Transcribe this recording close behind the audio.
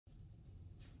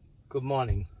Good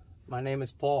morning. My name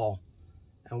is Paul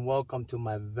and welcome to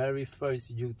my very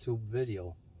first YouTube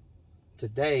video.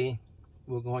 Today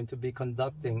we're going to be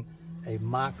conducting a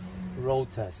mock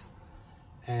road test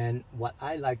and what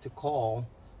I like to call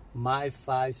my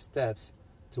 5 steps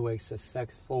to a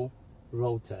successful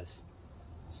road test.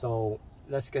 So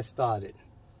let's get started.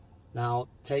 Now,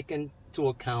 take into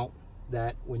account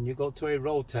that when you go to a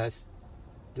road test,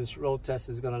 this road test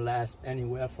is going to last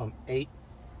anywhere from 8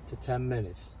 to 10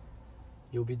 minutes.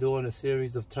 You'll be doing a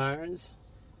series of turns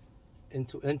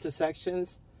into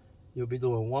intersections. You'll be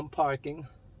doing 1 parking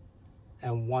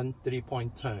and 1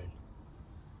 3-point turn.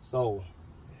 So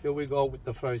here we go with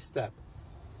the first step.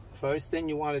 First thing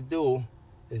you want to do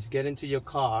is get into your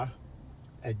car,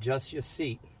 adjust your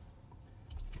seat,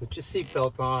 put your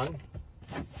seatbelt on,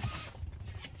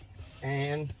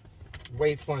 and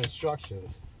wait for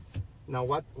instructions. Now,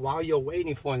 while you're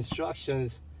waiting for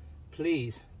instructions,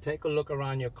 please take a look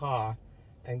around your car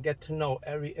and get to know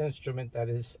every instrument that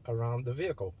is around the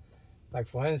vehicle. Like,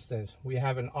 for instance, we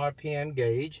have an RPM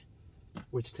gauge,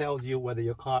 which tells you whether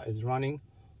your car is running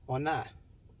or not.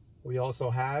 We also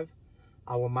have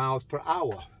our miles per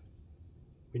hour.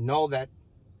 We know that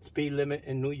speed limit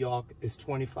in New York is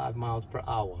 25 miles per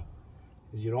hour.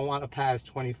 You don't want to pass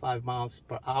 25 miles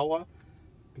per hour,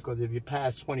 because if you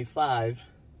pass 25,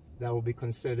 that will be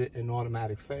considered an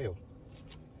automatic fail.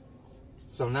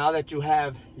 So now that you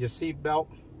have your seat belt,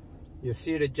 your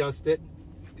seat adjusted,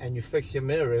 and you fix your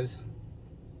mirrors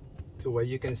to where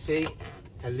you can see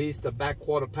at least the back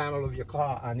quarter panel of your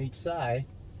car on each side,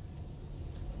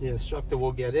 the instructor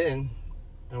will get in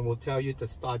and will tell you to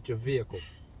start your vehicle.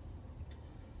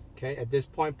 Okay, at this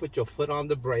point, put your foot on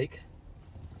the brake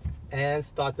and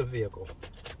start the vehicle.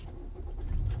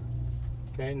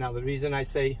 Okay, now the reason I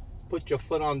say put your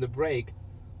foot on the brake,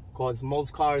 because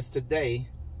most cars today,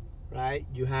 right,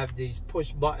 you have these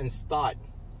push button start,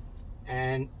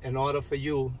 and in order for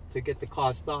you to get the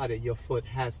car started, your foot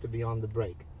has to be on the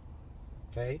brake.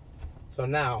 Okay, so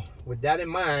now with that in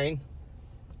mind,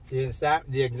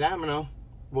 the examiner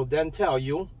will then tell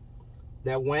you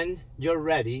that when you're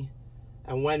ready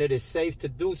and when it is safe to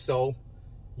do so,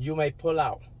 you may pull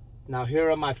out. Now, here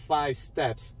are my 5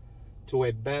 steps to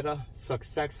a better,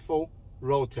 successful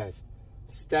road test.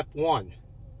 Step 1,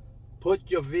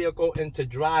 put your vehicle into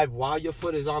drive while your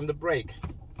foot is on the brake.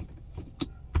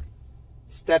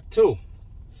 Step 2,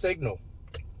 signal.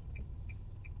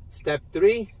 Step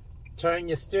 3, turn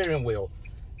your steering wheel.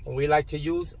 And we like to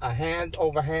use a hand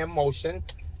over hand motion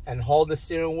and hold the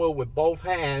steering wheel with both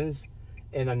hands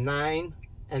in a 9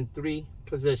 and 3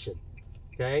 position.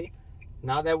 Okay,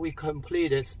 now that we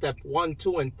completed step 1,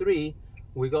 2, and 3,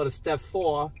 we go to step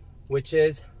 4, which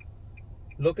is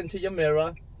look into your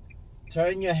mirror,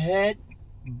 turn your head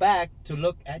back to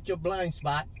look at your blind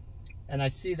spot, and I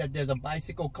see that there's a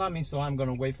bicycle coming, so I'm going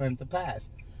to wait for him to pass.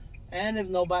 And if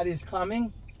nobody is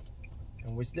coming,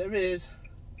 and which there is,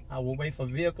 I will wait for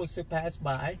vehicles to pass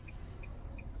by.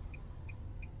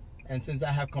 And since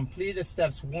I have completed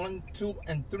steps 1, 2,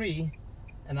 and 3,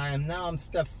 and I am now on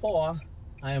step 4,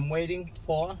 I am waiting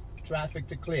for traffic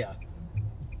to clear.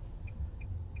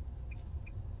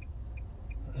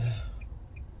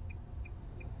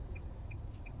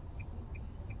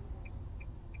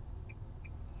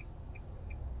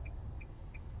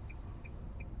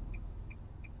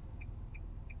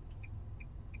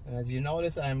 And as you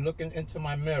notice, I am looking into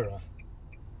my mirror.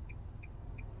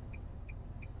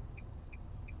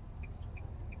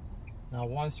 Now,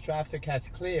 once traffic has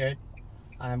cleared,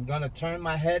 I am going to turn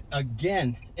my head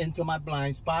again into my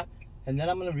blind spot, and then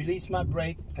I'm going to release my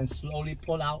brake and slowly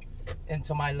pull out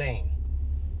into my lane.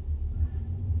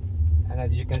 And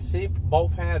as you can see,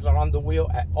 both hands are on the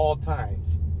wheel at all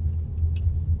times.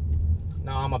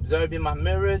 Now I'm observing my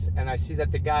mirrors, and I see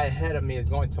that the guy ahead of me is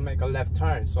going to make a left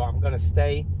turn, so I'm going to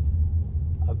stay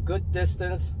a good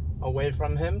distance away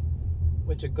from him,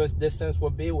 which a good distance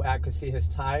would be where I could see his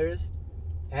tires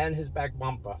and his back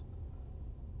bumper.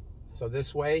 So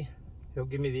this way, he'll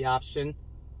give me the option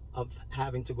of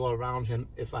having to go around him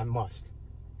if I must,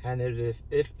 and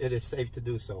if it is safe to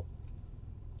do so.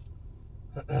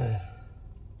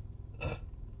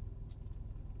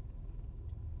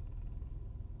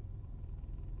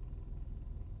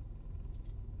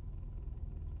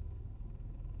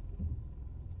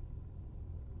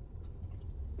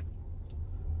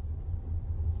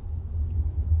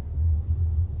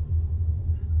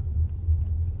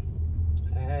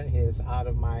 He is out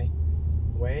of my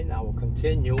way. Now we'll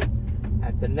continue.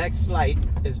 At the next light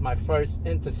is my first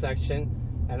intersection,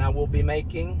 and I will be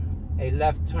making a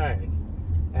left turn.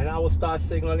 And I will start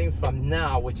signaling from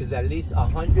now, which is at least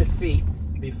 100 feet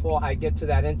before I get to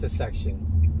that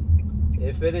intersection.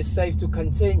 If it is safe to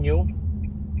continue,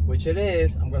 which it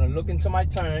is, I'm going to look into my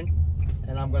turn,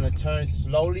 and I'm going to turn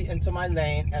slowly into my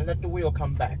lane and let the wheel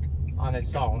come back on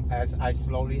its own as I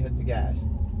slowly hit the gas.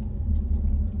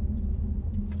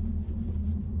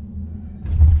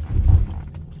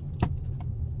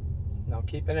 Now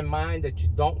keeping in mind that you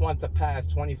don't want to pass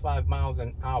 25 miles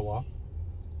an hour,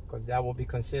 because that will be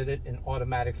considered an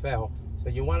automatic fail. So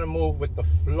you want to move with the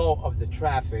flow of the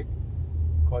traffic,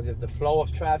 because if the flow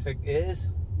of traffic is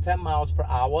 10 miles per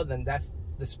hour, then that's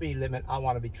the speed limit I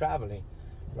want to be traveling,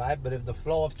 right? But if the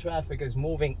flow of traffic is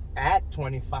moving at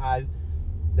 25,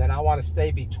 then I want to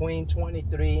stay between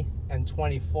 23 and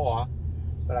 24,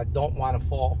 but I don't want to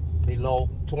fall below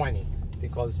 20,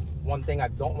 because one thing I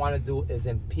don't want to do is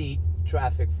impede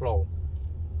traffic flow.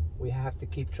 We have to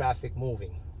keep traffic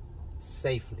moving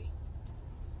safely.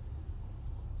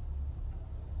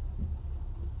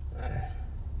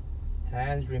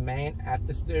 Hands remain at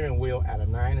the steering wheel at a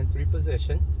 9 and 3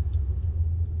 position,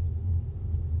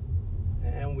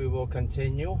 and we will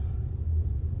continue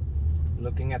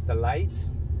looking at the lights.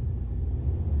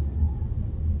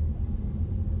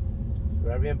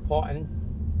 Very important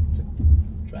to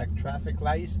track traffic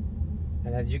lights.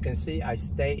 And as you can see, I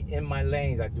stay in my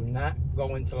lanes. I do not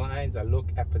go into lines. I look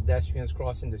at pedestrians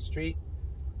crossing the street,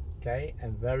 okay,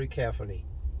 and very carefully.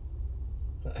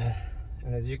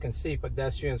 And as you can see,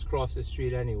 pedestrians cross the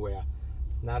street anywhere,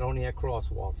 not only at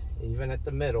crosswalks, even at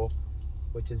the middle,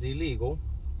 which is illegal,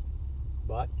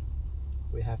 but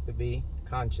we have to be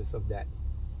conscious of that.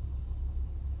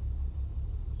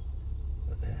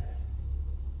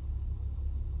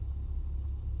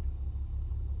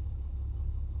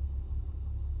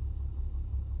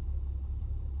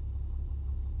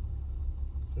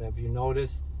 And if you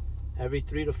notice, every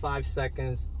 3 to 5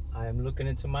 seconds, I am looking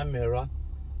into my mirror,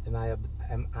 and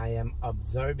I am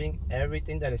observing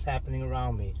everything that is happening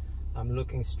around me. I'm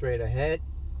looking straight ahead,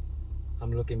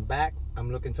 I'm looking back,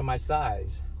 I'm looking to my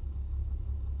sides.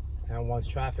 And once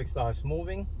traffic starts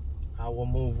moving, I will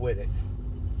move with it.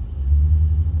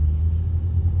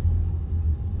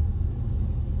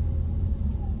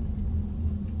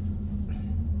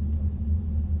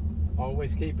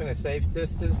 Always keeping a safe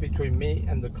distance between me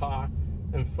and the car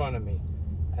in front of me.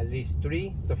 At least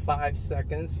 3 to 5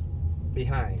 seconds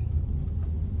behind.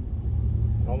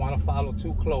 Don't want to follow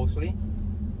too closely.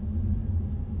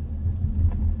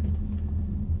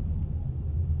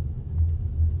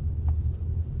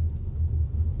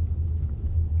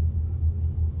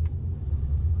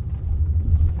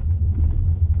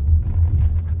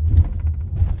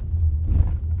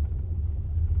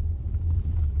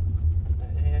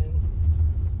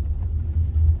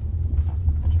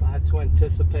 To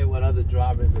anticipate what other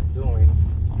drivers are doing.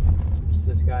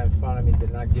 This guy in front of me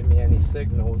did not give me any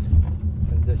signals,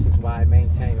 and this is why I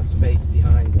maintain a space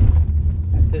behind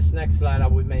him. At this next light, I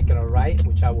will be making a right,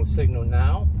 which I will signal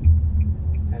now,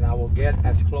 and I will get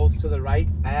as close to the right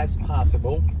as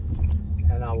possible,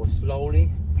 and I will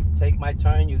slowly take my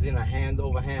turn using a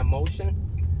hand-over-hand motion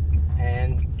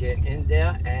and get in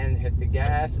there and hit the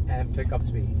gas and pick up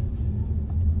speed.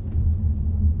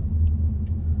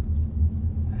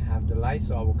 The light,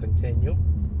 so I will continue.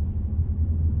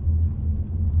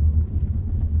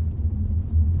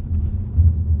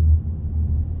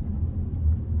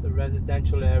 The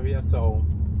residential area, so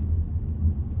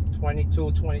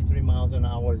 22, 23 miles an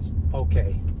hour is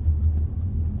okay.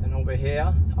 And over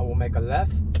here, I will make a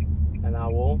left, and I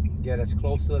will get as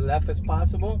close to the left as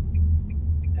possible,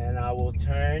 and I will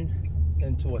turn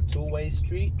into a two-way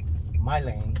street, my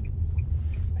lane,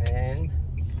 and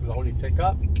slowly pick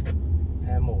up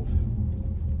and move.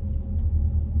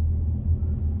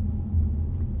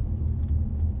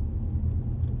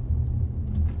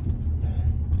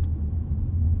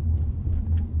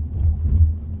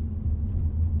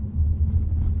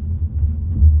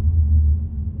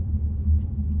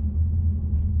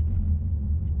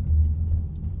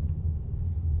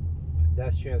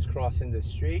 Pedestrians crossing the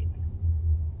street,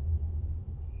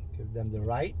 give them the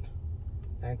right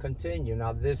and continue.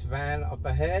 Now this van up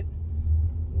ahead,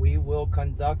 we will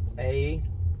conduct a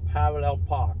parallel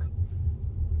park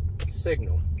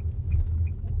signal.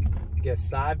 Get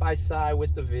side by side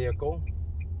with the vehicle,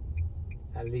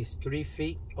 at least 3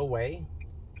 feet away,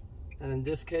 and in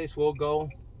this case we'll go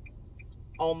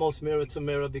almost mirror to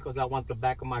mirror, because I want the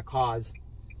back of my cars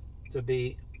to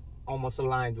be almost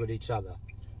aligned with each other.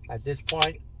 At this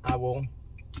point, I will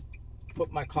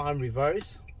put my car in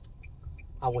reverse.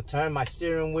 I will turn my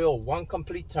steering wheel 1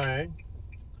 complete turn.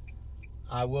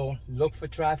 I will look for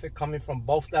traffic coming from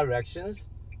both directions,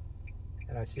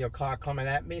 and I see a car coming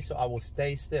at me, so I will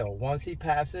stay still. Once he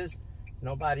passes,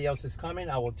 nobody else is coming,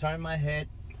 I will turn my head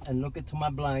and look into my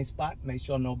blind spot, make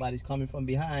sure nobody's coming from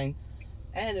behind.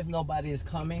 And if nobody is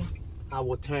coming, I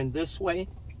will turn this way,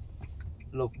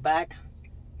 look back,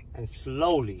 and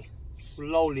slowly,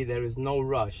 there is no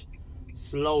rush,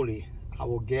 slowly I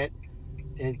will get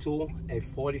into a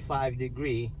 45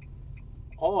 degree,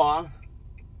 or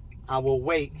I will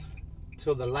wait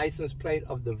till the license plate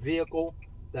of the vehicle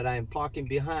that I am parking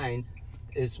behind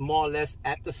is more or less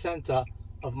at the center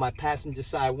of my passenger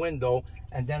side window,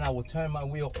 and then I will turn my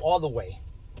wheel all the way.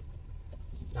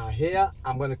 Now here,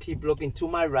 I'm going to keep looking to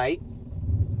my right,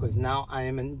 because now I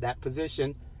am in that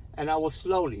position, and I will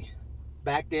slowly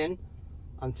back in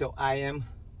until I am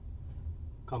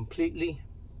completely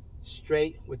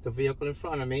straight with the vehicle in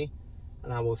front of me,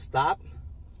 and I will stop,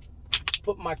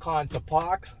 put my car into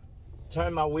park,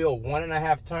 turn my wheel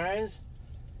 1.5 turns,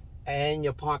 and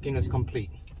your parking is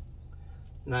complete.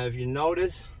 Now if you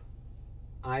notice,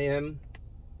 I am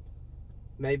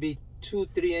maybe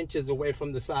 2-3 inches away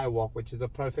from the sidewalk, which is a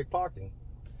perfect parking.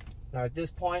 Now at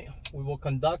this point, we will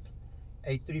conduct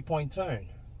a 3-point turn.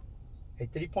 A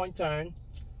 3-point turn,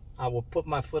 I will put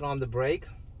my foot on the brake,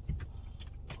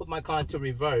 put my car into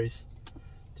reverse,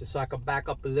 just so I can back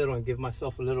up a little and give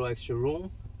myself a little extra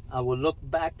room. I will look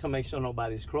back to make sure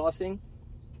nobody's crossing,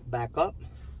 back up,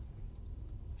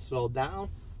 slow down.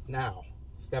 Now,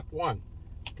 step 1,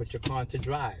 put your car into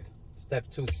drive. Step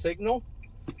 2, signal.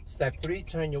 Step 3,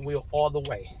 turn your wheel all the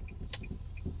way.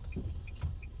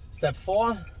 Step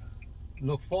 4,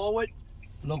 look forward,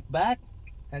 look back,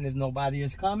 and if nobody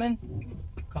is coming,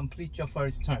 complete your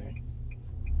first turn.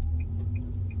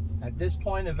 At this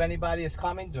point, if anybody is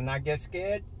coming, do not get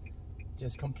scared.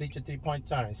 Just complete your 3-point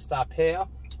turn. Stop here,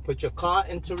 put your car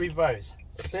into reverse,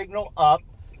 signal up,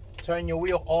 turn your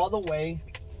wheel all the way,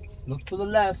 look to the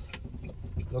left,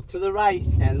 look to the right,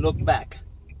 and look back.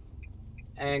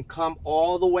 And come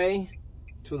all the way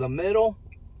to the middle,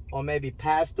 or maybe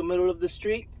past the middle of the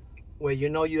street, where you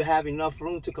know you have enough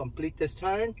room to complete this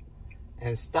turn,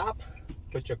 and stop,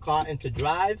 put your car into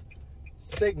drive,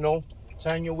 signal,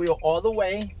 turn your wheel all the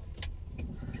way,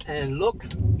 and look,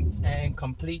 and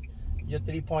complete your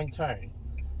 3-point turn.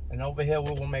 And over here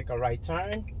we will make a right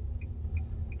turn,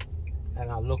 and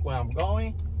I'll look where I'm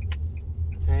going,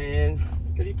 and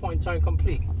 3-point turn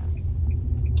complete.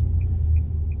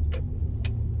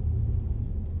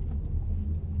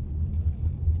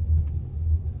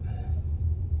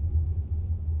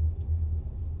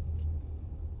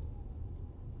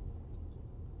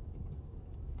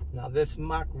 Now this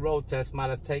mock road test might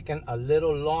have taken a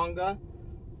little longer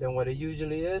than what it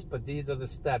usually is, but these are the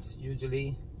steps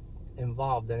usually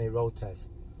involved in a road test.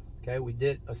 Okay, we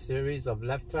did a series of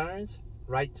left turns,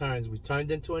 right turns. We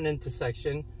turned into an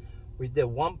intersection. We did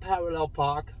 1 parallel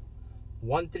park,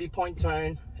 1 3-point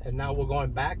turn, and now we're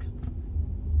going back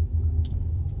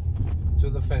to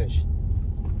the finish.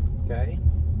 Okay.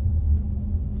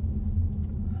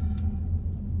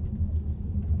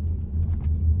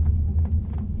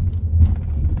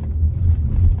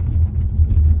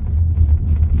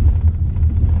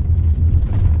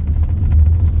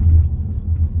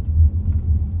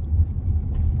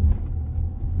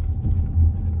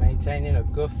 Maintaining a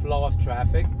good flow of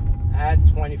traffic at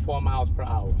 24 miles per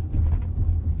hour.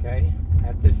 Okay,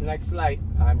 at this next light,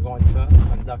 I'm going to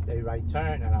conduct a right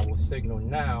turn, and I will signal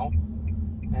now.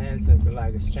 And since the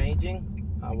light is changing,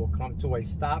 I will come to a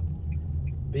stop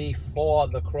before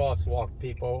the crosswalk,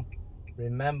 people.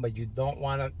 Remember, you don't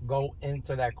want to go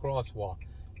into that crosswalk.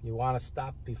 You want to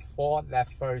stop before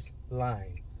that first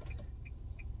line.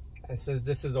 And since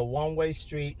this is a one-way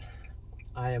street,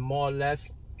 I am more or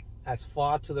less as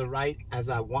far to the right as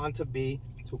I want to be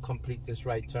to complete this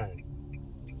right turn.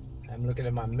 I'm looking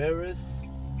at my mirrors.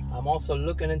 I'm also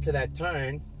looking into that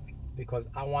turn because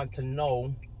I want to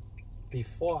know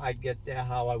before I get there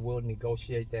how I will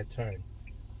negotiate that turn.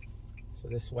 So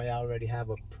this way I already have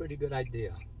a pretty good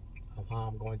idea of how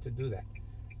I'm going to do that.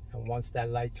 And once that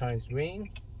light turns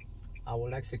green, I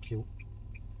will execute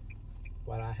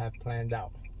what I have planned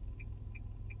out.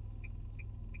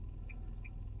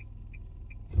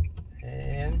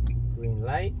 And green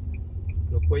light,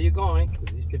 look where you're going,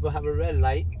 because these people have a red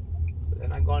light, so they're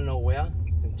not going nowhere.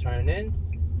 And turn in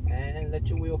and let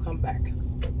your wheel come back.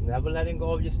 Never letting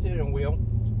go of your steering wheel.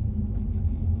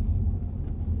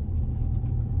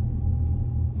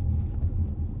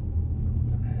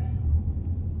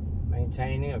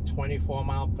 Maintaining a 24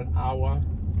 mile per hour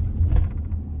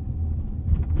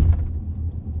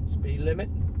speed limit,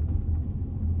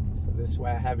 so this way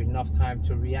I have enough time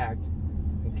to react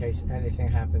in case anything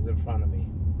happens in front of me.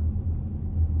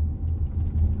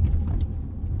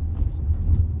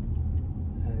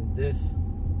 And this,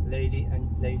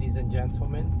 ladies and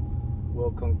gentlemen,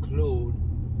 we'll conclude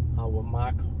our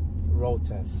mock road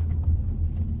test.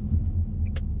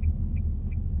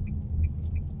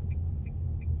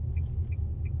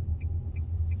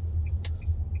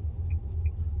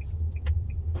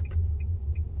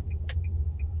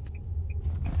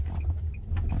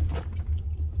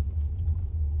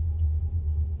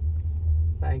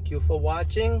 Thank you for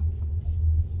watching.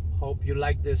 Hope you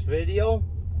like this video.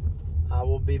 I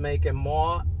will be making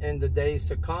more in the days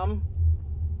to come,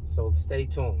 so stay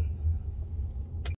tuned.